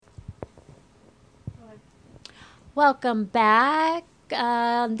Welcome back.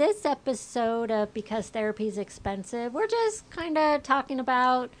 This episode of Because Therapy is Expensive, we're just kind of talking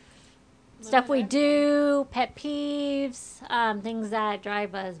about stuff we do, pet peeves, things that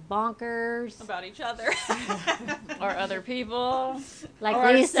drive us bonkers. About each other. Or other people. Like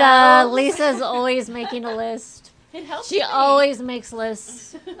or Lisa. ourselves. Lisa's always making a list. It helps She me. always makes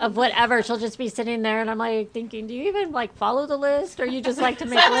lists of whatever. She'll just be sitting there, and I'm like thinking, do you even like follow the list, or you just like to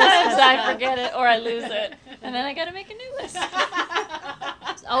make lists? Sometimes I forget it or I lose it. And then I gotta make a new list.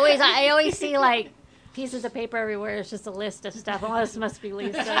 I always see like pieces of paper everywhere. It's just a list of stuff. Oh, this must be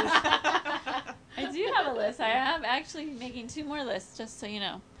Lisa's. I do have a list. I am actually making 2 more lists, just so you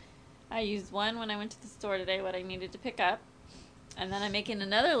know. I used one when I went to the store today, what I needed to pick up. And then I'm making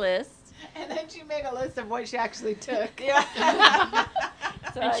another list. And then she made a list of what she actually took. Yeah.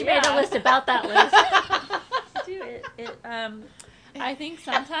 So, And she made a list about that list. I think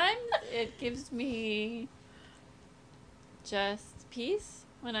sometimes it gives me just peace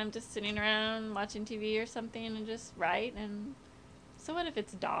when I'm just sitting around watching TV or something and just write. And so what if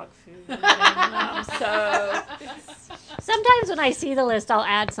it's dog food? Sometimes when I see the list, I'll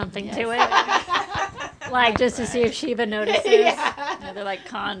add something to it. Like just to see if she even notices. Yeah, they're like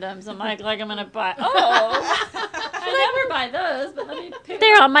condoms. I'm like I'm gonna buy. Oh, I never buy those, but let me pick.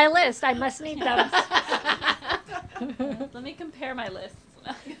 They're on my list. I must need them. Let me compare my lists.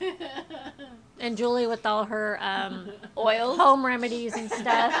 And Julie with all her Oils, home remedies and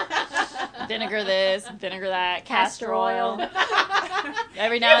stuff. vinegar this, vinegar that, Castor oil.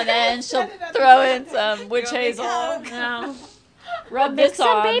 Every now and then she'll throw in some witch hazel. No. Rub Mix this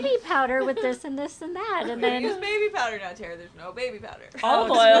some on. baby powder with this and this and that. And Then use then baby powder now, Tara. There's no baby powder.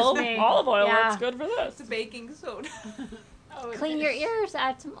 Olive Oh, oil. excuse me. Olive oil Yeah. works good for this. It's baking soda. clean your ears,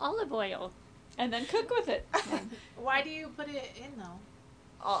 add some olive oil. And then cook with it. Why do you put it in though?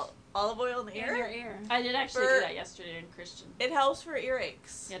 Olive oil in the In your ear. ear. I did actually For- do that yesterday in Christian. It helps for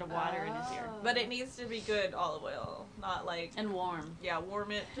earaches. He had a water in his ear. But it needs to be good olive oil, not like And warm.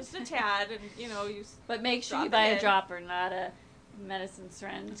 warm it just a tad, and you. But make sure you Drop buy it a in. dropper, not a medicine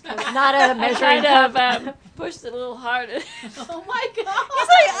syringe. 'Cause Not a I measuring kind cup. of pushed it a little harder. Oh my god! He's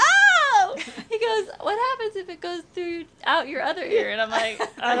like, oh! He goes, what happens if it goes through out your other ear? And I'm like,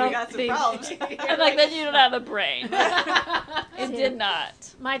 I You don't got some think. problems. I'm like, then you don't have a brain. It See, did not.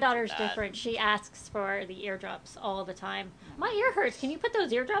 My daughter's Bad. different. She asks for the eardrops all the time. My ear hurts. Can you put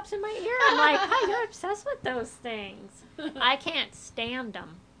those eardrops in my ear? I'm like, hi, you're obsessed with those things. I can't stand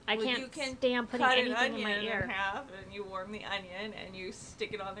them. I Well, can't you can stand putting cut an anything in my onion in ear. half, and you warm the onion, and you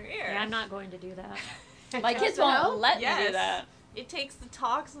stick it on their ear. Yeah, I'm not going to do that. My kids won't let me do Yes. that. It takes the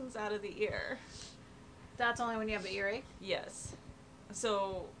toxins out of the ear. That's only when you have an earache. Yes.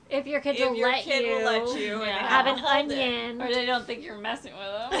 So If your kids if will your let kid you, will let you, and Yeah. they have to an hold it. onion. Or they don't think you're messing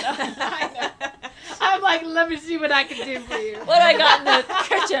with them. I'm like, let me see what I can do for you. What I got in the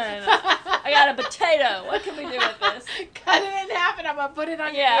kitchen? I got a potato. What can we do with this? Cut it in half and I'm gonna put it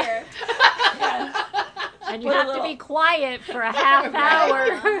on Yeah. your ear. Yeah. And you Put a have to little- be quiet for a half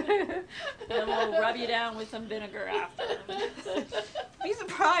hour. And we'll rub you down with some vinegar after. Be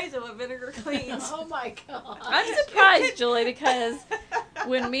surprised at what vinegar cleans. Oh my god! I'm surprised, Julie, because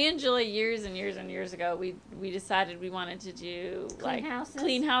when me and Julie years and years and years ago, we decided we wanted to do Clean houses?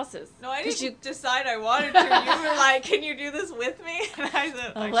 clean houses. No, I 'Cause didn't decide I wanted to. You were like, "Can you do this with me?" And I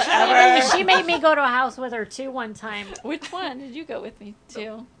said, Oh, "I whatever. should." She made me go to a house with her too one time. Which one did you go with me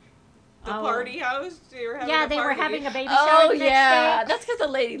to? The Oh. party house. They were having Yeah, a they were party. having a baby shower Oh the next yeah, day. that's because the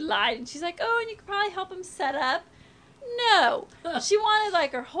lady lied, and she's like, "Oh, and you could probably help him set up." No, she wanted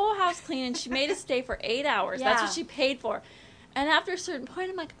like her whole house clean, and she made us stay for 8 hours. That's Yeah. what she paid for. And after a certain point,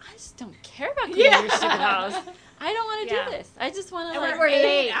 I'm like, I just don't care about cleaning your stupid house. I don't want to Yeah. do this. I just want to And like. we were 8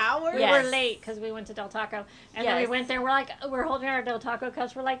 late. hours. We Yes. were late because we went to Del Taco, and then we Yes. went there. We're like, we're holding our Del Taco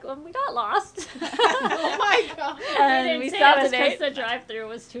cups. We're like, we got lost. Oh my god! And we we didn't stopped because at 8. the drive-through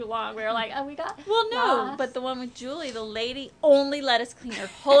was too long. We were like, oh, we got Well, no, lost. but the one with Julie, the lady only let us clean her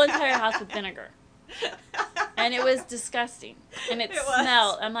whole entire house with vinegar. And it was disgusting. And it It was.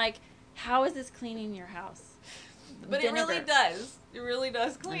 smelled. I'm like, how is this cleaning your house? But it really Vinegar. does. It really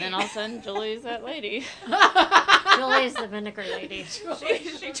does clean. And then all of a sudden, Julie's that lady. Julie's the vinegar lady.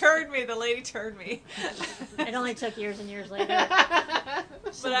 she turned me. The lady turned me. It only took years and years later.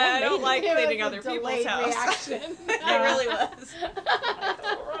 But I don't like It was cleaning a other people's delayed house. reaction. It really was.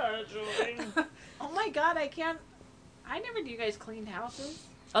 Alright, Julie. Oh my god! I can't. I never knew you guys cleaned houses.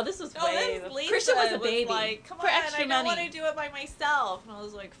 Oh, this was Oh, way. then Lisa Christian was a baby. like, come for on, extra I don't want money. to do it by myself. And I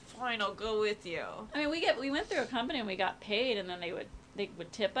was like, fine, I'll go with you. I mean, we went through a company and we got paid, and then they would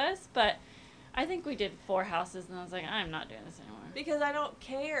tip us. But I think we did 4 houses, and I was like, I'm not doing this anymore. Because I don't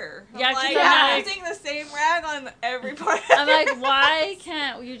care. Yeah, I'm 'cause like, I'm I'm using the same rag on every part. I'm like, why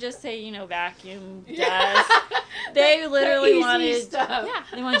can't you just say, vacuum, dust? They literally wanted, stuff.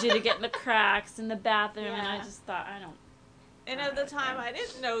 they wanted you to get in the cracks in the bathroom, and I Yeah. just thought, I don't. And at the time, I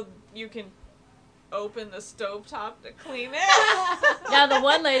didn't know you can open the stovetop to clean it. Yeah, the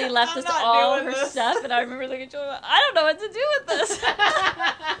one lady left I'm us not all doing her this. stuff, and I remember looking at Joel, I don't know what to do with this.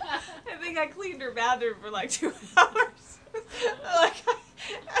 I think I cleaned her bathroom for like 2 hours. I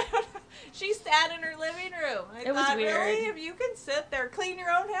don't know. She sat in her living room. I It was thought, weird. really? If you can sit there, clean your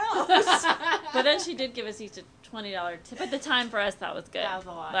own house. But then she did give us each a $20 tip. At the time, for us, that was good. That was a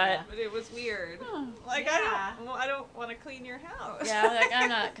lot, But yeah. But it was weird. Oh, Like, Yeah. I don't want to clean your house. yeah, like, I'm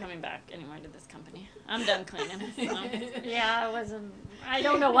not coming back anymore to this company. I'm done cleaning. So. Yeah, it wasn't. I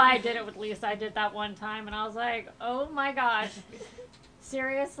don't know why I did it with Lisa. I did that one time, and I was like, "Oh my gosh,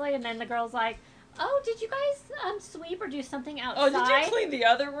 seriously?" And then the girl's like, "Oh, did you guys sweep or do something Oh, outside?" did you clean the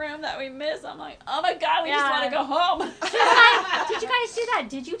other room that we missed? I'm like, oh my god, we just Yeah. want to go home. She was like, "Did you guys do that?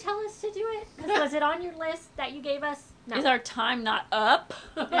 Did you tell us to do it? 'Cause was it on your list that you gave us?" No. Is our time not up?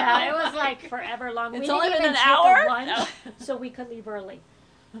 Yeah, it was like forever long. It's we only didn't been even an take hour? a lunch, No. so we could leave early.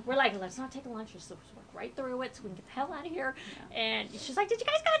 We're like, let's not take a lunch. Let's work right through it so we can get the hell out of here. Yeah. And she's like, "Did you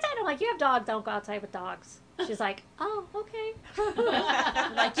guys go outside?" I'm like, "You have dogs. Don't go outside with dogs." She's like, "Oh, okay."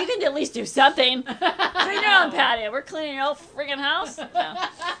 I'm like, you can at least do something. Clean your own patio. We're cleaning your whole friggin' house. No.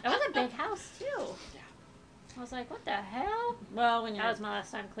 It was a big house too. I was like, "What the hell?" Well, when you're That was my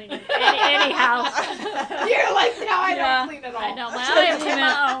last time cleaning any house. You're like, now I Yeah. don't clean at all. I know. Doesn't I have even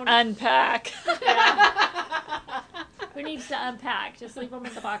my own. unpack. Who needs to unpack? Just leave them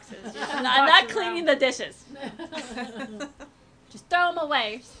in the boxes. I'm not cleaning the dishes. Just throw them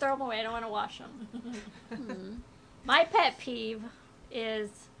away. Just throw them away. I don't want to wash them. My pet peeve is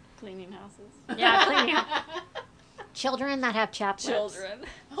Cleaning houses. cleaning children that have chapped lips. Children.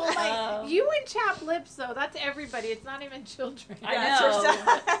 Oh my, Oh. you and chap lips though. That's everybody. It's not even children. I Yeah,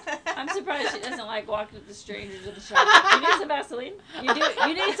 know. I'm surprised she doesn't like walking up to strangers at the shop. You need some Vaseline? You do.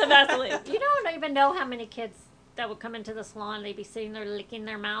 You need some Vaseline. You don't even know how many kids that would come into the salon. They'd be sitting there licking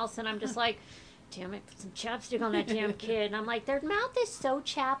their mouths, and I'm just like, "Damn it, put some chapstick on that damn kid." And I'm like, their mouth is so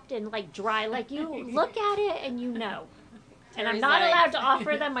chapped and like dry. Like you look at it and you know. And I'm Terry's not like- allowed to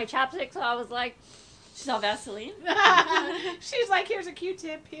offer them my chapstick, so I was like, She saw Vaseline. She's like, here's a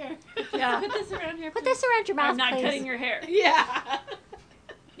Q-tip here. "Yeah, Put this around here. put please. this around your mouth, I'm not please." cutting your hair. Yeah.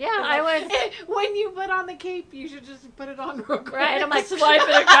 Yeah, I was. When you put on the cape, you should just put it on real quick. Right, I'm like, Swipe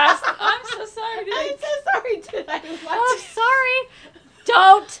it across. I'm so sorry, dude. I'm so sorry, did I? Oh, sorry.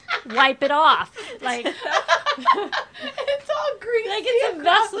 Don't wipe it off. Like, It's all greasy. Can I get some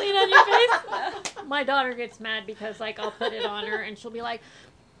Vaseline on your face? my daughter gets mad because, like, I'll put it on her and she'll be like,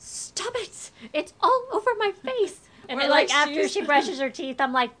 "Stop it. It's all over my face." And Or then, like like, after she's- she brushes her teeth,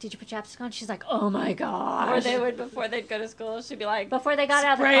 I'm like, "Did you put chapstick on?" She's like, "Oh my gosh." Or they would, before they'd go to school, she'd be like, Before they got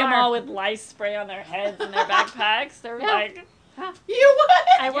out of the spray them car. all with lice spray on their heads and their backpacks. They're Yeah. like, You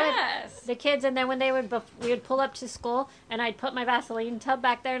would? I would. yes. The kids, and then when they would, we would pull up to school, and I'd put my Vaseline tub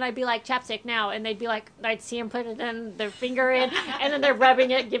back there, and I'd be like, "Chapstick now," and they'd be like, I'd see them put it in their finger in, and then they're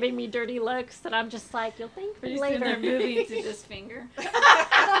rubbing it, giving me dirty looks, and I'm just like, "You'll thank me Pretty soon they're later." moving to this finger.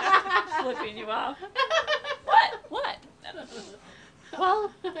 Flipping you off. What?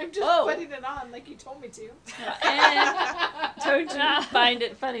 Well, I'm just Oh. putting it on like you told me to. And don't you find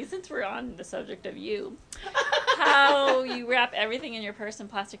it funny, since we're on the subject of you, how you wrap everything in your purse in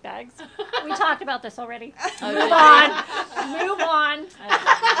plastic bags? we talked about this already. Oh, Move did on. Move on.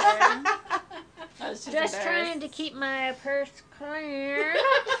 I was Just trying to keep my purse clean.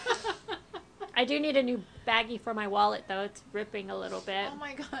 I do need a new baggie for my wallet, though. It's ripping a little bit. Oh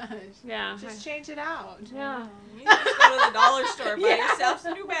my gosh. Yeah. Just change it out. Yeah. You just go to the dollar store, buy Yeah. yourself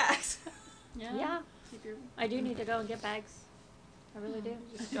some new bags. Yeah. I do need to go and get bags. I really do.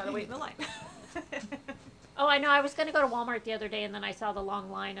 Just gotta wait in the line. Oh, I know. I was going to go to Walmart the other day, and then I saw the long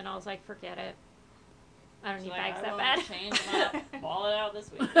line, and I was like, forget it. I don't need bags that bad. Change them up. Ball it out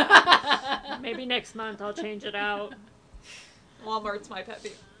this week. Maybe next month I'll change it out. Walmart's my pet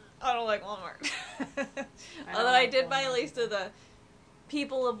peeve. I don't like Walmart. don't Although I like did buy Walmart. Lisa the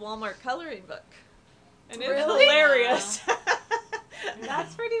People of Walmart coloring book. And it's Really? hilarious.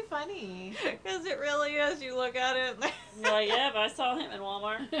 That's pretty funny. Because it really is. You look at it and, You're like, yeah, but I saw him in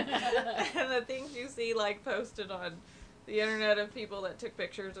Walmart. and the things you see like posted on the internet of people that took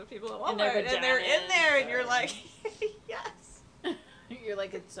pictures of people at In their Walmart. And they're in vaginas there and you're or- like, yes. You're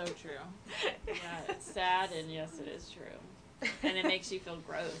like, it's so true. Yeah, it's sad, and yes, it is true. And it makes you feel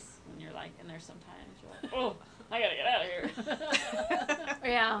gross when you're like in there sometimes. You're like, oh. I gotta get out of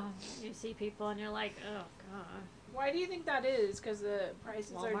here. Yeah, you see people and you're like, oh god. Why do you think that is? Because the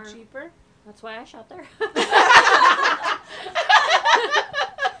prices are Walmart. cheaper? That's why I shop there.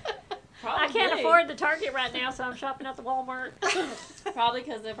 Probably. I can't afford the Target right now, so I'm shopping at the Walmart. Probably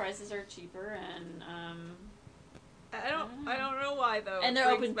because the prices are cheaper and I don't know why though. And It they're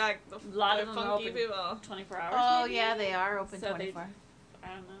brings open- back the a lot of them are funky open people. 24 hours. Oh, maybe? yeah, they are open So 24. I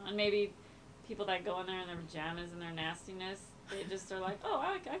don't know. And maybe people that go in there in their pajamas and their nastiness, they just are like, oh,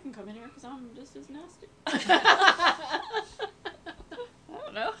 I can come in here because I'm just as nasty. I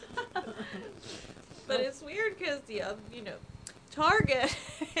don't know. But it's weird because Target,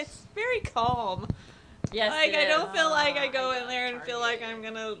 it's very calm. Yes, Like, it I is. don't feel like I go I in love there and feel like I'm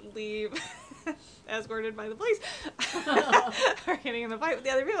Target. gonna leave escorted by the police or getting in a fight with the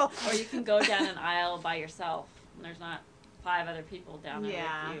other people. Or you can go down an aisle by yourself and there's not 5 other people down there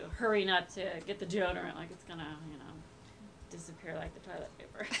Yeah. with you, hurrying up to get the deodorant like it's gonna, disappear like the toilet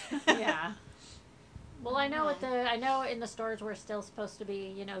paper. Yeah. Well, I know in the stores we're still supposed to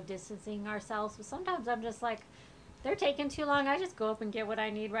be, distancing ourselves, but sometimes I'm just like, they're taking too long. I just go up and get what I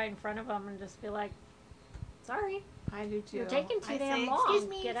need right in front of them and just be like, sorry, I do too. you're taking too I damn say, long. Excuse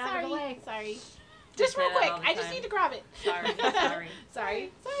me, Get out sorry, of the way. Sorry. Just say real that quick, all the I just time. need to grab it. Sorry.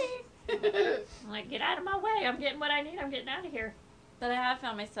 Sorry. I'm like, get out of my way. I'm getting what I need. I'm getting out of here. But I have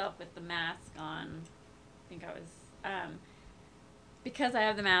found myself with the mask on. I think I was, because I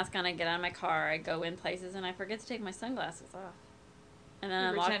have the mask on, I get out of my car, I go in places, and I forget to take my sunglasses off. And then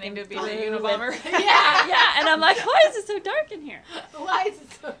I'm Pretending to walking be the through Unabomber. with- yeah, and I'm like, why is it so dark in here? Why is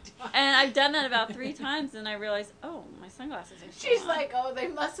it so dark? And I've done that about 3 times, and I realize, oh, my sunglasses are still She's on. like, oh, they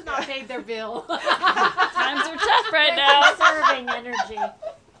must have not paid their bill. Times are tough right They're now. conserving energy.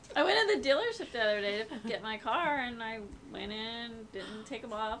 I went in the dealership the other day to get my car, and I went in, didn't take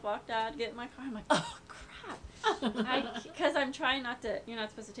them off, walked out, get in my car. I'm like, oh, crap. Because I'm trying not to, you're not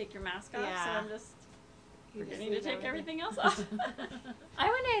supposed to take your mask off, so Yeah. I'm just You just forgetting to leave take everything else off. I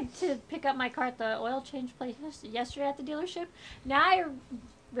went in to pick up my car at the oil change place yesterday at the dealership. Now I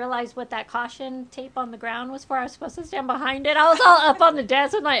realized what that caution tape on the ground was for. I was supposed to stand behind it. I was all up on the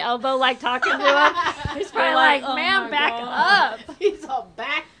desk with my elbow, like, talking to him. He's probably You're like, like, oh ma'am, my back God." up. He's all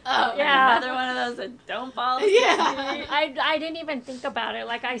back up. Yeah. Another one of those that don't follow. Yeah. I didn't even think about it.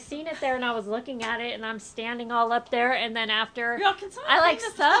 Like, I seen it there and I was looking at it and I'm standing all up there, and then after Y'all, can someone I like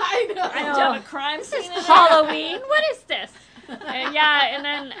clean this up? I know. I know. Do you have a crime this scene is in there? Halloween. What is this? And yeah, and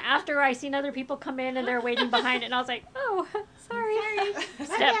then after I seen other people come in and they're waiting behind it, and I was like, oh, sorry.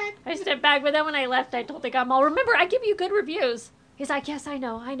 I stepped back, but then when I left, I told the guy, "Well, remember, I give you good reviews." He's like, "Yes, I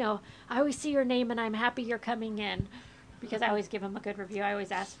know. I always see your name, and I'm happy you're coming in." Because I always give him a good review. I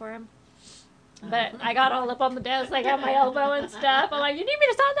always ask for him. But I got all up on the desk, like, on my elbow and stuff. I'm like, "You need me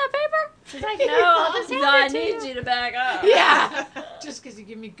to sign that paper?" He's like, "No, I'll just hand No, I it to need you to back up. Yeah. Just because you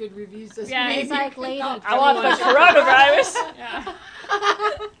give me good reviews doesn't Yeah, mean he's like, you "Lady, can- I want the please." coronavirus. Yeah.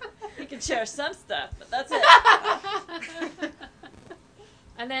 You can share some stuff, but that's it.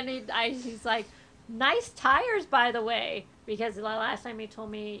 And then he's like, "Nice tires, by the way," because the last time he told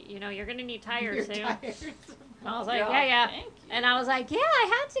me, you're gonna need tires You're soon. tired. And I was like, yeah. Thank you. And I was like, yeah, I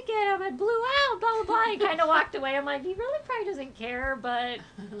had to get him. It blew out, blah, blah, blah. He kind of walked away. I'm like, he really probably doesn't care, but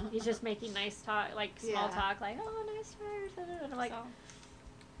he's just making nice talk, like small Yeah. talk, like, oh, nice tires. And I'm like,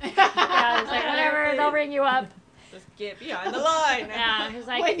 So, yeah, he's like, whatever, they'll ring you up. Just get behind the line. Yeah, he's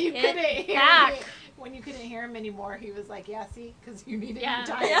like, when you "Get couldn't hear back." him, when you couldn't hear him anymore, he was like, "Yeah, see, because you needed Yeah.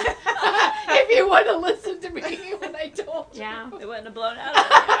 your tires. If you would have listened to me when I told you." Yeah. it wouldn't have blown out.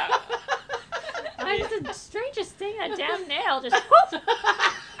 Of It's the strangest thing, a damn nail just whoop.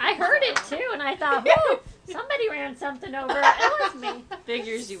 I heard it too, and I thought, whoa, somebody ran something over. It was me.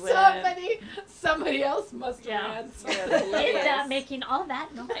 Figures you would. Somebody else must have Yeah. had Yeah, something. the Is that making all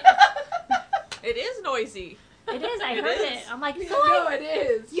that noise? It is noisy. It is. I It heard is. it. I'm like, No, so it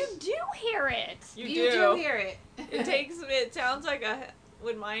is. you do hear it. You do do. hear it. It sounds like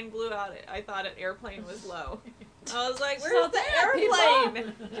when mine blew out, I thought an airplane was low. I was like, So where's the bad, people.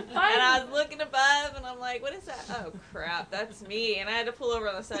 airplane? And I was looking above, and I'm like, what is that? Oh, crap, that's me. And I had to pull over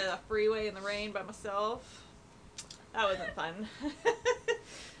on the side of the freeway in the rain by myself. That wasn't fun.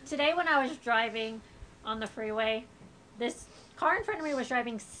 Today when I was driving on the freeway, this car in front of me was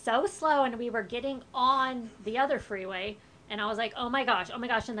driving so slow, and we were getting on the other freeway, and I was like, oh my gosh,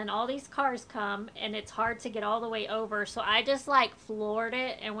 and then all these cars come, and it's hard to get all the way over, so I just like floored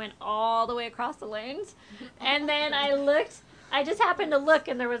it and went all the way across the lanes, and then I just happened to look,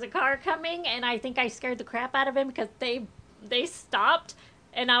 and there was a car coming, and I think I scared the crap out of him because they stopped,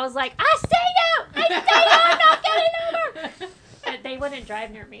 and I was like, I'm not getting over! they wouldn't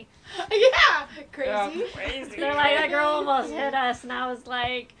drive near me. Yeah, Girl, crazy. crazy. They're like, that girl almost hit us, and I was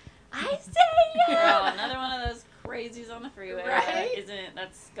like, I see you. Girl, another one of those crazies on the freeway Right?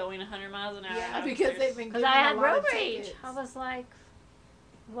 that's going 100 miles an hour. Yeah, because they've been Because giving I had a lot road of rage. tickets. I was like,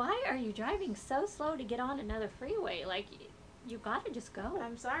 why are you driving so slow to get on another freeway? Like, you gotta just go.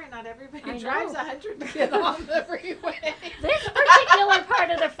 I'm sorry, not everybody I drives know. 100 to get on the freeway. This particular part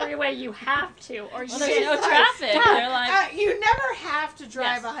of the freeway, you have to, or you Well, there's no Jesus. traffic. Yeah. They're like, You never have to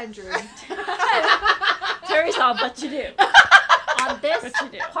drive Yes. 100. Teresa, but you do. on this What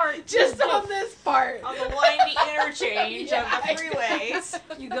you do? part. Just you do. on this part. On the windy interchange Yeah, of the freeways.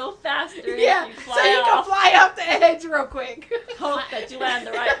 You go faster. Yeah, You so fly you can off. fly off the edge real quick. Hope that you land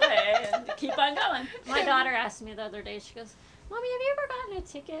the right way and keep on going. My daughter asked me the other day, she goes, Mommy, have you ever gotten a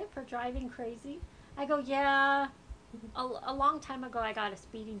ticket for driving crazy? I go, yeah. A long time ago, I got a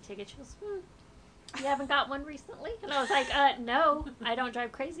speeding ticket. She goes, you haven't got one recently? And I was like, no, I don't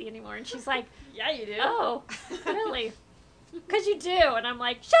drive crazy anymore. And she's like, Yeah, you do. oh, really? Because you do. And I'm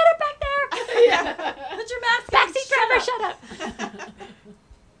like, shut up back there. Yeah. Put your mask on. Backseat driver, shut up.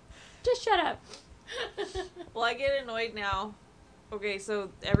 Just shut up. Well, I get annoyed now. Okay, so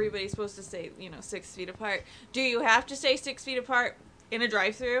everybody's supposed to stay, 6 feet apart. Do you have to stay 6 feet apart in a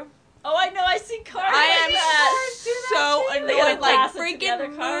drive-through? Oh, I know. I see cars. I am so They gotta annoyed. Like, pass it together,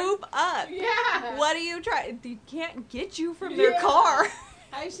 freaking car. move up. Yeah. What are you trying? They can't get you from their Yeah. car.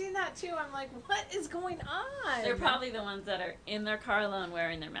 I've seen that too. I'm like, what is going on? They're probably the ones that are in their car alone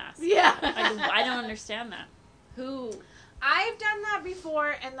wearing their mask. Yeah. I don't understand that. Who? I've done that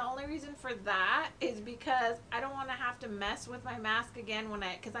before, and the only reason for that is because I don't want to have to mess with my mask again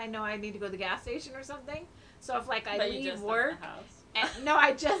because I know I need to go to the gas station or something. So if I But you leave just work, left the house. no,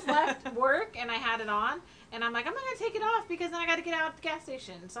 I just left work and I had it on, and I'm like, I'm not gonna take it off because then I got to get out at the gas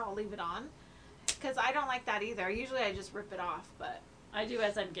station, so I'll leave it on. Because I don't like that either. Usually I just rip it off, but I do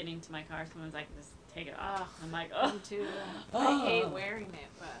as I'm getting to my car. Sometimes I can just take it off. Ugh. I'm like, me oh. too. Oh. I hate wearing it,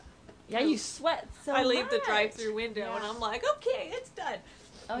 but Yeah, you sweat so I leave the much. drive-through window and Yeah. I'm like, okay, it's done.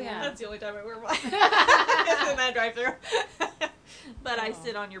 Oh, yeah. That's the only time I wear mine. It's in that drive-through. But I Oh.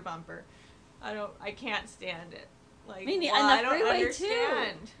 sit on your bumper. I can't stand it. Like, Me neither. why? And the I don't freeway,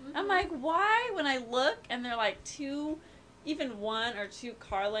 understand. I'm like, why? When I look and they're like even 1 or 2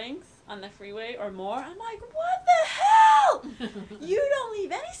 car lengths on the freeway or more, I'm like, what the hell? You don't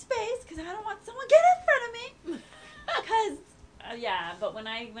leave any space because I don't want someone get in front of me. Because, yeah, but when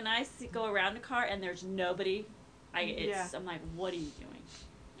I go around a car and there's nobody, I'm like, what are you doing?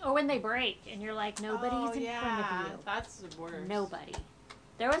 Or when they break and you're like, nobody's in front of you. That's the worst. Nobody.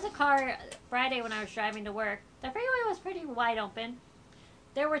 There was a car Friday when I was driving to work. The freeway was pretty wide open.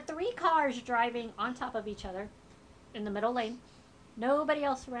 There were 3 cars driving on top of each other in the middle lane. Nobody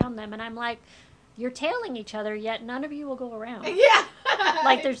else around them. And I'm like, you're tailing each other, yet none of you will go around. Yeah.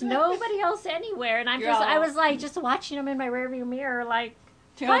 Like, there's nobody else anywhere. And I was like, just watching them in my rearview mirror, like,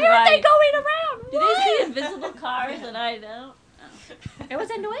 why aren't they going around? Do they see invisible cars and I don't? It was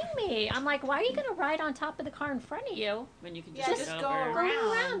annoying me. I'm like, why are you going to ride on top of the car in front of you? When you can Yeah, just, just go go over. Go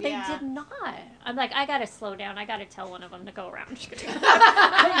around. around. They Yeah. did not. I'm like, I got to slow down. I got to tell one of them to go around. Just kidding. Girl,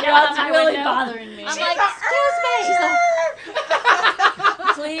 out it's my really window. bothering me. I'm She's like, a excuse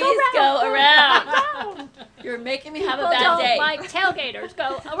me. Please go around. Around. You're making me have a People bad don't day. like tailgaters.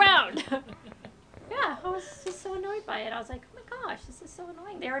 Go around. Yeah, I was just so annoyed by it. I was like, oh my gosh, this is so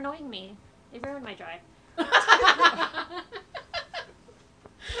annoying. They're annoying me. They ruined my drive.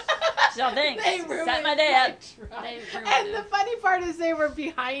 So thanks. They Set ruined my day my up. drive. They ruined And it. the funny part is they were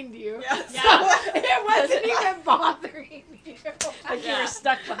behind you. Yeah. So it wasn't even bothering you. Like you Yeah. were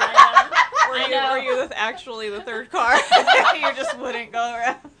stuck behind them. Were you actually the third car? You just wouldn't go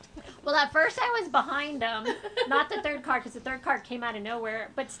around. Well, at first I was behind them, not the third car, because the third car came out of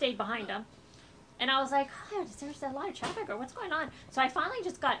nowhere, but stayed behind them. And I was like, oh, there's a lot of traffic, or what's going on? So I finally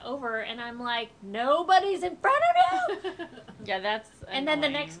just got over, and I'm like, nobody's in front of you. Yeah, that's. And then the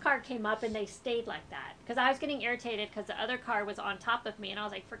annoying. next car came up, and they stayed like that. Because I was getting irritated because the other car was on top of me, and I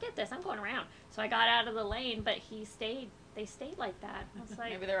was like, forget this, I'm going around. So I got out of the lane, but they stayed like that. I was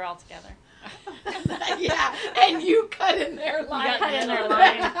like, Maybe they're all together. Yeah, and you cut in their line. cut in their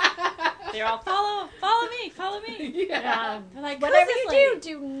line. They're all follow me. Yeah. They're like, whatever "Who's you this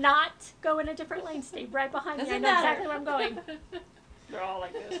lady?" do not go in a different lane. Stay right behind me. I Doesn't know matter. exactly where I'm going. They're all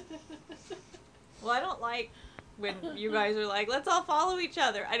like this. Well, I don't like when you guys are like, let's all follow each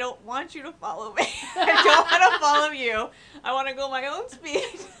other. I don't want you to follow me. I don't want to follow you. I want to go my own speed.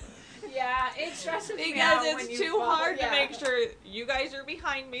 Yeah, it stresses me Because out when it's you too follow- hard yeah. to make sure you guys are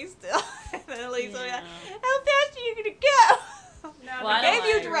behind me still. And then Elise will be like, Yeah. how fast are you going to go? Well, I I don't gave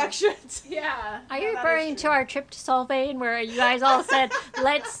you like- directions. Yeah. Are No, you that referring is to true. our trip to Solvang where you guys all said,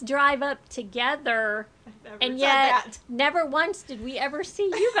 let's drive up together? Never And said yet, that. never once did we ever see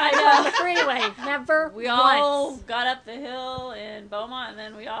you guys on the freeway. Never We once. all got up the hill in Beaumont, and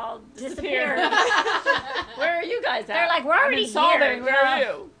then we all disappeared. Where are you guys at? They're like, we're I'm already in Solvang. here. Where Yeah. are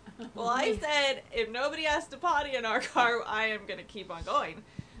you? Well, I said if nobody has to potty in our car, I am gonna keep on going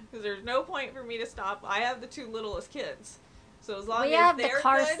because there's no point for me to stop. I have the two littlest kids, so as long We as have the they're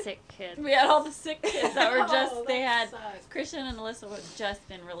car good, sick kids. We had all the sick kids that were just, Oh, they that had, sucks. Christian and Alyssa had just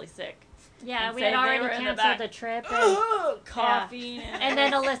been really sick. Yeah, And we say had they already were in the canceled back. the trip. And, Coughing. and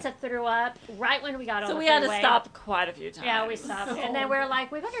then Alyssa threw up right when we got on so the we had to freeway. stop quite a few times. Yeah, we stopped. And then we're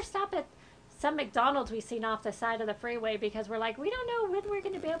like, we better stop at some McDonald's we seen off the side of the freeway because we're like, we don't know when we're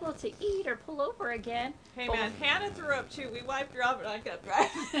going to be able to eat or pull over again. hey man, Hannah threw up too. We wiped her up and I kept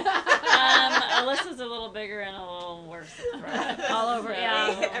driving. Alyssa's a little bigger and a little worse. All over,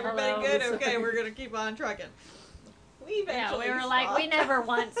 yeah. Hey, everybody Hello. good? Okay, we're gonna keep on trucking. We Yeah, eventually we were like, we stopped. never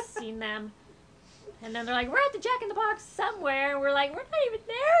once seen them. And then they're like, we're at the Jack in the Box somewhere. We're like, we're not even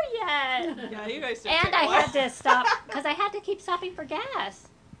there yet. Yeah, you guys did. And I had to stop because I had to keep stopping for gas.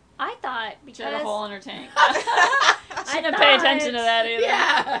 I thought She had a hole because in her tank. I She didn't pay attention to thought- that either.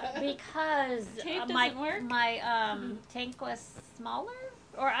 Yeah. because Tape my doesn't work? my tank was smaller,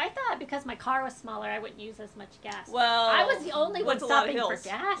 or I thought because my car was smaller, I wouldn't use as much gas. Well, I was the only one what's a lot of stopping for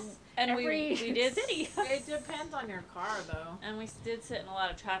hills? gas. and every we did city. It depends on your car, though. And we did sit in a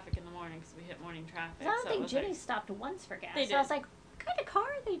lot of traffic in the morning because we hit morning traffic. I don't so it think was Jenny like- stopped once for gas. They So I was did. like, what kind of car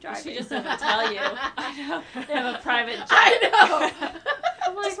are they driving? She just doesn't tell you. I know. They have a private jet. I know.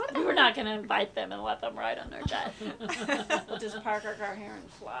 I'm like, what the We're not going to invite them and let them ride on their jet. We'll just park our car here and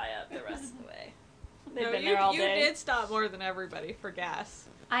fly up the rest of the way. They've No, been you, there all you day. did stop more than everybody for gas.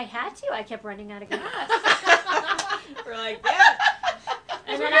 I had to. I kept running out of gas. We're like, yeah.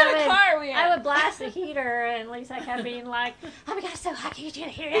 And What then kind of car are we in? I would blast the heater, and Lisa kept being like, "Oh my God, it's so hot! Can you turn the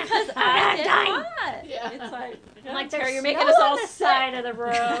heater down?" Because Oh my God, I I'm get dying. hot. Yeah. It's like, I'm like, Terry, there's you're snow making us all on the sick. side of the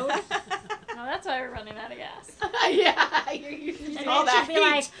road. No, that's why we're running out of gas. Yeah. You And all then that she'd be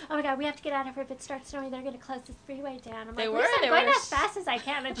heat. like, "Oh my God, we have to get out of here. If it starts snowing, they're going to close this freeway down." I'm They like, were, "Lisa, they I'm going were as fast as I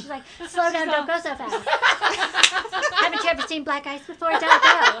can." And she's like, "Slow down, don't go so fast. Haven't you ever seen black ice before? Don't go."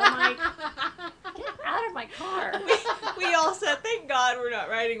 I'm like, "Get out of my car." We all said, thank God we're not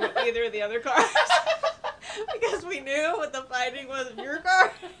riding with either of the other cars. Because we knew what the fighting was in your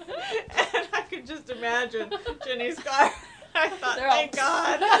car. And I could just imagine Jenny's car. I thought, They're all- thank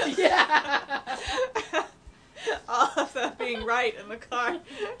God. Yeah. All of them being right in the car,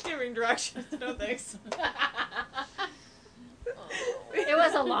 giving directions. No thanks. It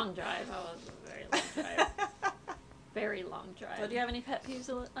was a long drive. It was a very long drive. Very long drive. So do you have any pet peeves,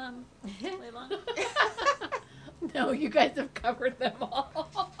 Leilani? No, you guys have covered them all.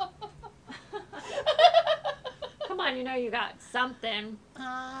 Come on, you know you got something.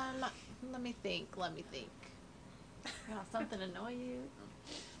 Let me think. Something annoy you?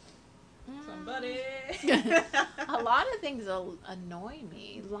 Somebody. A lot of things annoy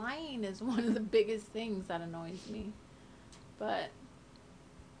me. Lying is one of the biggest things that annoys me. But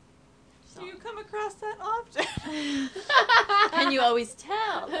Do you come across that often? Can you always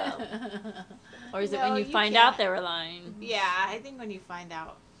tell, though? Or is it No, when you you find can't. out they were lying? yeah, I think when you find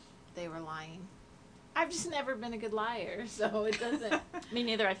out they were lying. I've just never been a good liar, so it doesn't. Me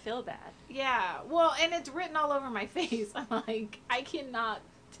neither. I feel bad. Yeah, well, and it's written all over my face. I'm like, I cannot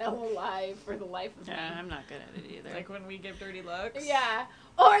tell a lie for the life of me. Yeah, I'm not good at it either. Like when we give dirty looks? Yeah.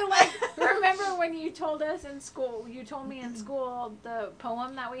 Or like, remember when you told us in school, you told me in school the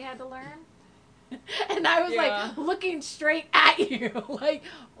poem that we had to learn? And I was Yeah. like looking straight at you, like,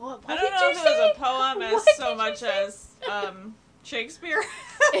 what I did don't know you if say? it was a poem as What did so you much say? as Shakespeare.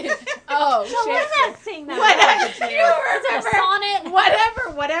 Oh, So what is that thing that Whatever, you It's a remember, sonnet.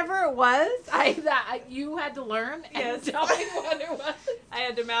 whatever it was, that you had to learn and Yes. tell me what it was. I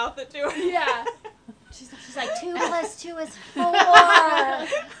had to mouth it to her. Yeah. She's like, 2 + 2 is 4.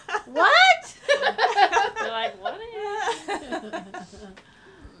 What? They're like, what is?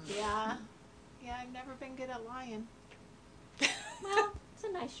 Yeah. Yeah, I've never been good at lying. Well, it's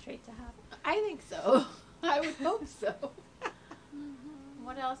a nice trait to have. I think so. I would hope so.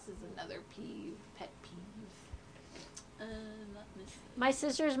 What else is another pet peeve? Let me see. My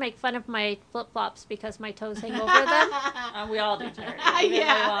sisters make fun of my flip-flops because my toes hang over them. We all do, Terry. Even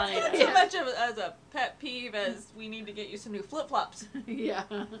Yeah. Leilani does. As much of as a pet peeve as we need to get you some new flip flops. Yeah.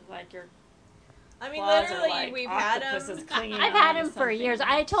 Like your I mean, claws are literally, like we've had octopuses them. clinging I've on had to them for something. years.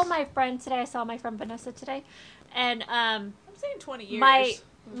 I told my friend today, I saw my friend Vanessa today, and I'm saying 20 years. My-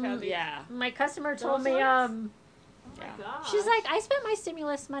 we've had these. Yeah. my customer told Those me, ones? my Yeah. gosh. She's like, I spent my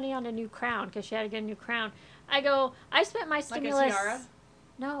stimulus money on a new crown because she had to get a new crown. I go, I spent my Like a stimulus. tiara?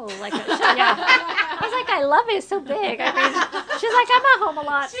 No, like a yeah. I was like, I love it. It's so big. I mean, she's like, I'm at home a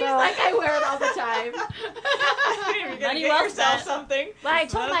lot, She's so. like, I wear it all the time. You're gonna Money get well yourself spent. something. But I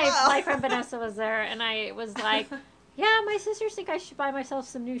told Might as well. my friend Vanessa was there, and I was like, yeah, my sisters think I should buy myself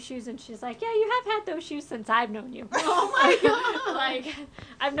some new shoes, and she's like, yeah, you have had those shoes since I've known you. Oh my god. Like,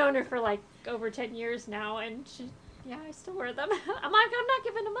 I've known her for like over 10 years now, and she, yeah, I still wear them. I'm like, I'm not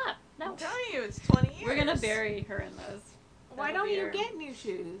giving them up. No. I'm telling you, it's 20 years. We're gonna bury her in those. Why That'll don't be you her- get new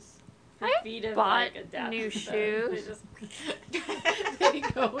shoes? her I feet have, bought like, adapted new to them. shoes. They just They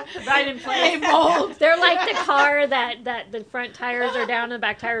go right in place. They mold. They're like the car that the front tires are down and the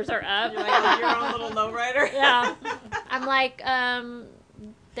back tires are up. You're like your own little lowrider. Yeah. I'm like,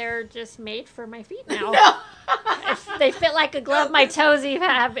 they're just made for my feet now. No. If they fit like a glove. My toes even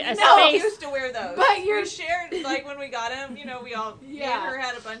have a No, we space. used to wear those. But you're- we shared, like when we got him, we all, me Yeah. and her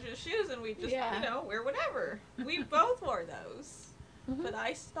had a bunch of shoes and we just, Yeah. wear whatever. We both wore those. Mhm. But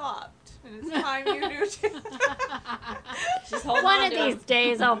I stopped. And it's time you do too. She's holding One on of to these them.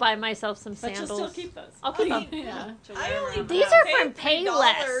 days, I'll buy myself some But you'll sandals. still keep those. I'll keep I them. mean, Yeah. She'll I wear only them These around. are paid from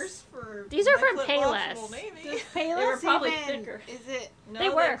Payless. $3 These are my from flip-flops from Payless. Old Navy. Does They were Payless probably even, thicker. is it? No, They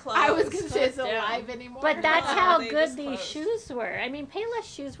they're were. I was closed. gonna say it's Closed down. alive anymore. But that's No, how they good just these closed. shoes were. I mean, Payless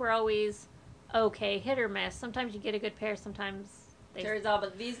shoes were always okay, hit or miss. Sometimes you get a good pair, sometimes they. Turns out,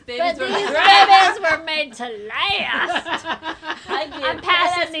 but these But babies were these great. babies were made to last. I give I'm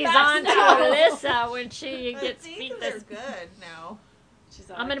passing Payless these backs on to now. Alyssa when she But gets see, feet they're this. good now. She's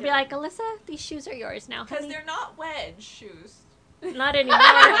all I'm gonna be like, Alyssa, these shoes are yours now, Because honey. they're not wedge shoes. Not anymore.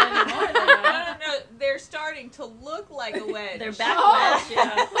 No, they're starting to look like a wedge. They're back Oh. wedge,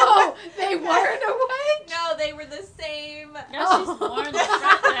 yeah. Oh, they weren't a wedge? No, they were the same. Now she's worn the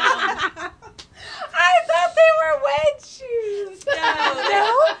front down. I thought they were wedge shoes.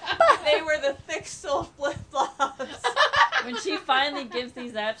 No, they were the thick sole flip flops. When she finally gives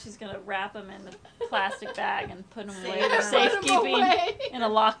these up, she's gonna wrap them in the plastic bag and put them away Save for them. safekeeping in a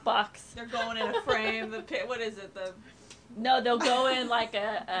lockbox. They're going in a frame. What is it? The No, they'll go in like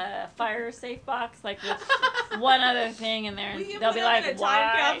a fire safe box, like with one other thing in there, and we can they'll put be them in like, a time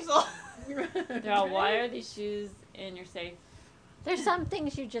 "Why?" capsule. They're all, "Why are these shoes in your safe?" There's some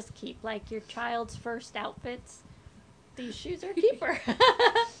things you just keep, like your child's first outfits. These shoes are a keeper.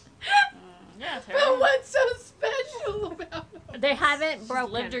 Yeah, But Tara. what's so special about them? They haven't She's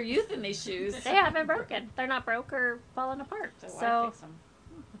broken. lived her youth in these shoes. They haven't broken. They're not broke or falling apart. So why So fix them?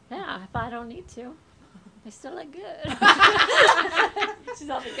 yeah, if I don't need to, they still look good. She's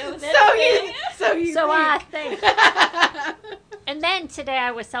all to go with So you So I think. think. And then today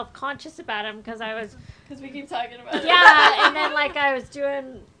I was self-conscious about them because I was, Because we keep talking about it. yeah, and then like I was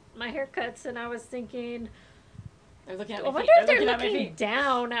doing my haircuts and I was thinking, They're looking at I my wonder feet. if they're looking at my looking feet.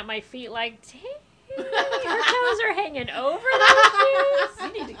 down at my feet like, dang, your toes are hanging over those shoes.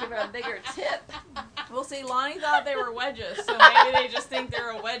 You need to give her a bigger tip. Well, see, Lonnie thought they were wedges, so maybe they just think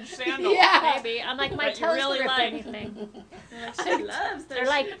they're a wedge sandal. Yeah. Maybe. I'm like, my But you toes really grip like- anything. She loves They're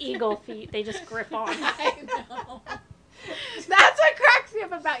like eagle feet. They just grip on. I know. That's what cracks me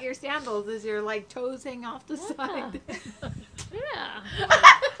up about your sandals is your like toes hang off the side. Yeah.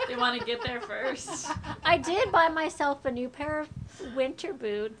 They want to get there first. I did buy myself a new pair of winter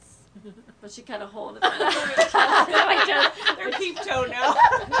boots. But she cut a hole in the They're peep-toe now.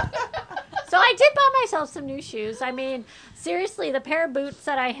 So I did buy myself some new shoes. I mean, seriously, the pair of boots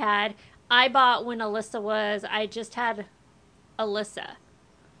that I had, I bought when I just had Alyssa.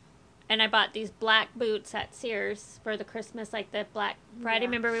 And I bought these black boots at Sears for the Christmas, like the Black Friday. Yeah.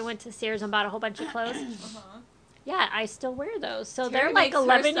 Remember we went to Sears and bought a whole bunch of clothes? Uh-huh. Yeah, I still wear those. So Terry they're like makes her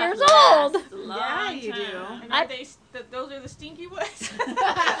 11 stuff years last old. a long Yeah, you time. do. And are they, those are the stinky ones?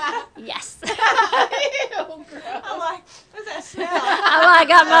 Yes. Ew, I'm gross. like, what's that smell? I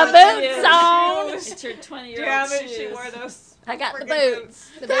got my boots on. Shoes. It's your 20-year-old Damn it, shoes. she wore those. I got the friggin'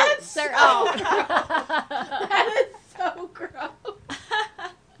 boots. The That's boots are so on. That is so gross.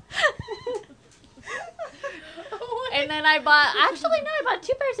 Oh my And then I bought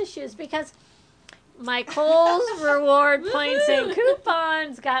 2 pairs of shoes because my Kohl's reward points and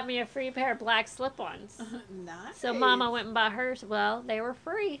coupons got me a free pair of black slip-ons. Nice. So Mama went and bought hers. Well, they were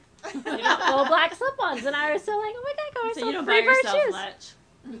free. Little black slip-ons. And I was so like, oh my God, I got So myself you don't a buy free pair of yourself shoes. much.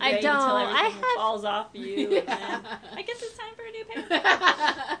 I Wait don't. Until I everything have- falls off you. And then, I guess it's time for a new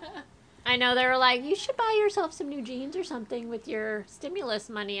pair. I know they were like, you should buy yourself some new jeans or something with your stimulus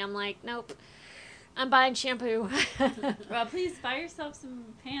money. I'm like, nope. I'm buying shampoo. Well, please buy yourself some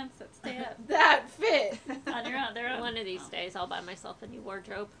pants that stay up That fit. on your own. They're One of these days, I'll buy myself a new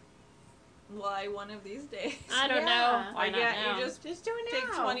wardrobe. Why one of these days? I don't Yeah. know. Why Like, not yeah, now? you just Just do it take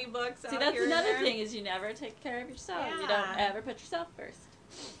now. $20 out. See, that's here and another there. thing is you never take care of yourself. You Yeah. don't ever put yourself first.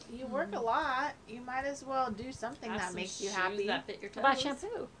 You work a lot. You might as well do something Have that some makes you shoes happy. that fit your toes. What about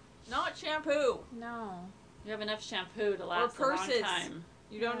shampoo? Not shampoo. No. You have enough shampoo to last a purses. long time.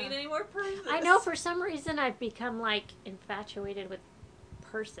 You don't Yeah. need any more purses. I know for some reason I've become like infatuated with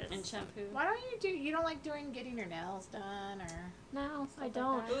purses. And shampoo. Why don't you don't like getting your nails done or No, I like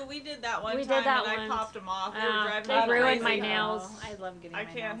don't. that. Ooh, we did that one We time did that and once. I popped them off. They Oh, were driving they me ruined crazy. my nails. Oh, I love getting I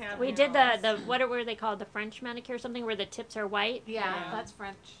my can't nails have done. We did the what were they called? The French manicure or something where the tips are white. Yeah, Yeah. that's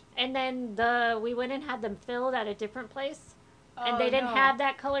French. And then we went and had them filled at a different place. And Oh, they didn't no. have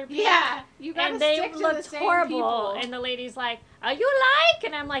that color pink. Yeah, you gotta And they stick to the looked same horrible. people. And the lady's like, "Oh, you like?"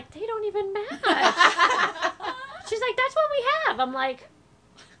 And I'm like, "They don't even match." She's like, "That's what we have." I'm like,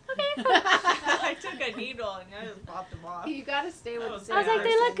 "Okay." I took a needle and I just popped them off. You gotta stay with the same I was like, "They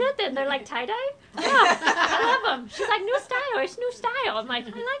look person. good then." They're like tie-dye. Yeah, I love them. She's like, "New style. It's new style." I'm like, "I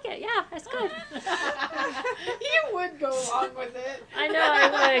like it. Yeah, it's good." You would go along with it. I know I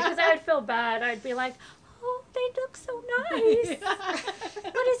would, because I would feel bad. I'd be like, "Oh, they look so nice.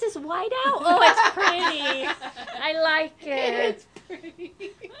 What is this, white out? Oh, it's pretty. I like it." It's pretty.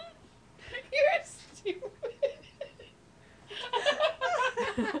 You're stupid.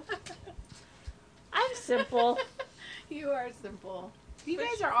 I'm simple. You are simple. You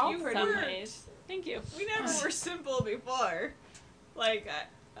guys are all you pretty. Some weren't. ways. Thank you. We never were simple before. Like,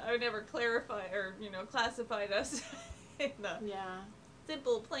 I would never clarify or, classified us in the Yeah.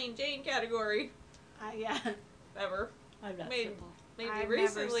 simple, plain Jane category Yeah. ever. I'm not Maybe- simple. Maybe I've never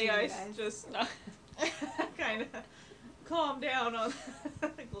recently seen I you guys. just kind of calmed down on the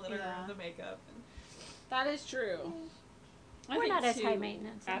glitter Yeah. and the makeup. That is true. I We're think not as too, high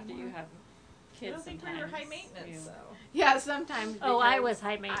maintenance after you anymore. have I kids. don't think we were high maintenance, though. Yeah, sometimes. Oh, I because was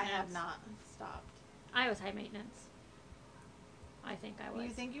high maintenance. I have not stopped. I was high maintenance. I think I was. You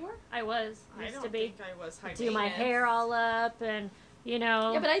think you were? I was. I Used don't to be. think I was high Do my maintenance. hair all up and,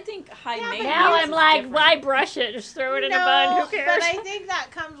 Yeah, but I think high Yeah, but maintenance. now is I'm like, different. why brush it? Just throw it in a bun. Who cares? But I think that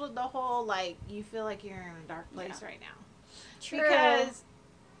comes with the whole like you feel like you're in a dark place Yeah. right now. True. Because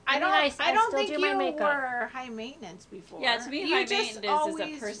I mean, don't I don't still think do my you makeup. were high maintenance before. Yeah, to me, You high just maintenance is a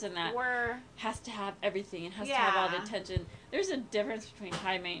always person that were has to have everything and has to have all the Yeah. attention. There's a difference between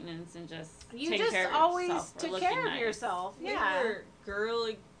high maintenance and just you taking just care of always yourself or took looking care of nice. yourself. You Yeah. were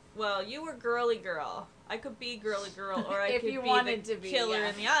girly. Well, you were girly girl. I could be girly girl, or I If could you be wanted the to be, killer yeah.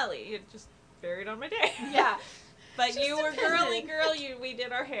 in the alley. It just varied on my day. Yeah. But Just you were depended. girly girl. We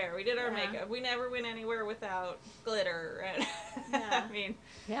did our hair. We did our Yeah. makeup. We never went anywhere without glitter. And Yeah. I mean,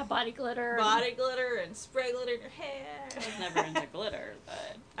 Yeah, body glitter. body glitter and spray glitter in your hair. I was never into glitter,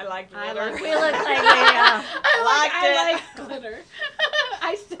 but I like I glitter. like We look like we, I liked like glitter.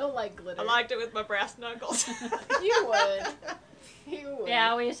 I still like glitter. I liked it with my brass knuckles. You would. You would.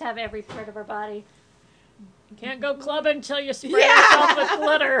 yeah, we just have every part of our body. You can't go clubbing until you spray Yeah. yourself with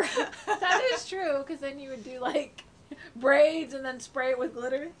glitter. That is true, because then you would do like braids and then spray it with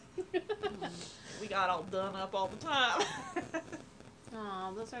glitter. We got all done up all the time.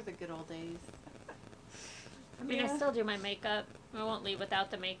 Oh, those are the good old days. I mean, I still do my makeup. I won't leave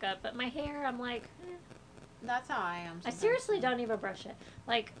without the makeup. But my hair, I'm like, That's how I am. I sometimes. seriously don't even brush it.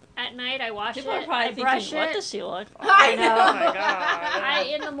 Like, at night, I wash people it. are probably I thinking, brush what it. does she look like? I know. Oh my god.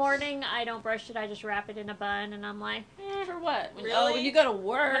 In the morning, I don't brush it. I just wrap it in a bun, and I'm like, For what? When, Really? when you go to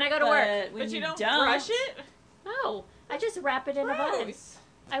work. When I go to work. But when But you don't don't brush it? no. I just wrap it in a bun. Gross.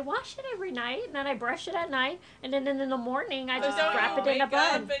 I wash it every night, and then I brush it at night, and then in the morning, I But just don't wrap you it in a wake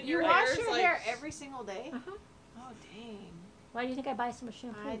up bun. and You your wash hair's your like, hair every single day? Uh-huh. Oh, dang. Why do you think I buy so much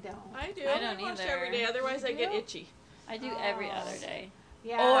shampoo? I don't. I do. I don't wash either. every day. Otherwise, I get You? itchy. I do every Oh. other day.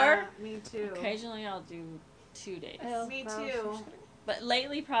 Yeah, me too. Occasionally I'll do 2 days. Ew. Me Gross. too. But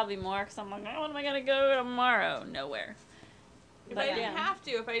lately probably more because I'm like, oh, when am I going to go tomorrow? Nowhere. If But I didn't yeah. have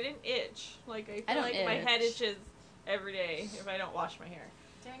to, if I didn't itch, like I feel I don't like my head itch. itches every day if I don't wash my hair.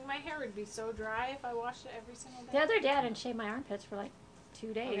 Dang, my hair would be so dry if I washed it every single day. The other day, I didn't shave my armpits for like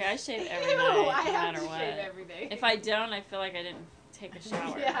 2 days. Okay, I shave every Ew, night, I no have matter to what. shave every day. If I don't, I feel like I didn't take a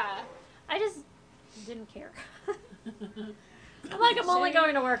shower. Yeah. I just didn't care. I'm like, I'm only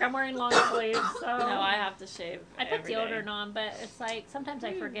going to work. I'm wearing long sleeves, so No, I have to shave I put every deodorant day. on, but it's like sometimes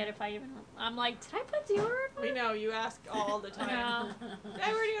I forget if I even. I'm like, did I put deodorant on? We know you ask all the time. Yeah. Did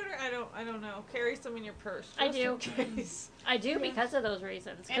I wear deodorant? I don't know. Carry some in your purse. I just do. in case. I do because of those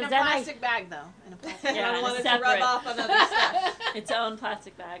reasons. In a then plastic bag, though. In a plastic Yeah, I don't and want it to separate. rub off on other stuff. Its own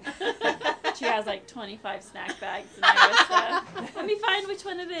plastic bag. She has like 25 snack bags in there with stuff. Let me find which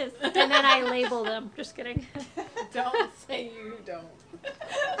one it is. and then I label them. Just kidding. Don't say you don't.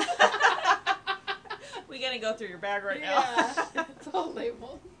 We gotta go through your bag right now. Yeah, it's all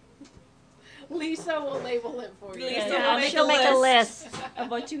labeled. Lisa will label it for you. Lisa will make she'll a make a list. Of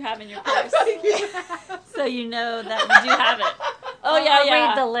what you have in your purse. Yeah. So you know that you do have it. Oh, yeah, I'll yeah.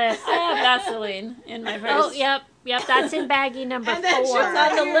 read the list. I have Vaseline in my purse. Oh, yep. That's in baggie number And then 4. she'll on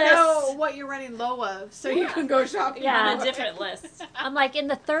let the you list. know what you're running low of, so you can go shopping. Yeah. On a different list. I'm like in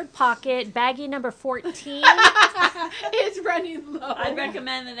the 3rd pocket, baggie number 14. It's running low. I'd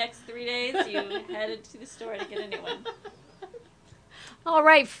recommend the next 3 days you headed to the store to get a new one. All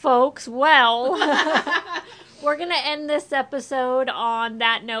right, folks. Well, we're going to end this episode on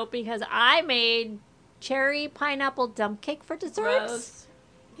that note because I made cherry pineapple dump cake for desserts. Gross.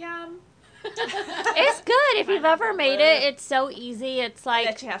 Yum. It's good if you've ever made it. It's so easy. It's I like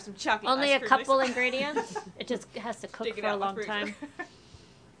bet you have some chocolate only ice a cream, couple Lisa. ingredients. It just has to cook Dig it for a out the long freezer. time. We're Sounds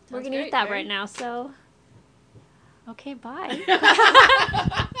going to eat great, that Mary. right now, so. Okay, bye.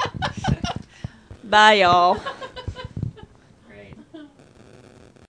 Bye, y'all.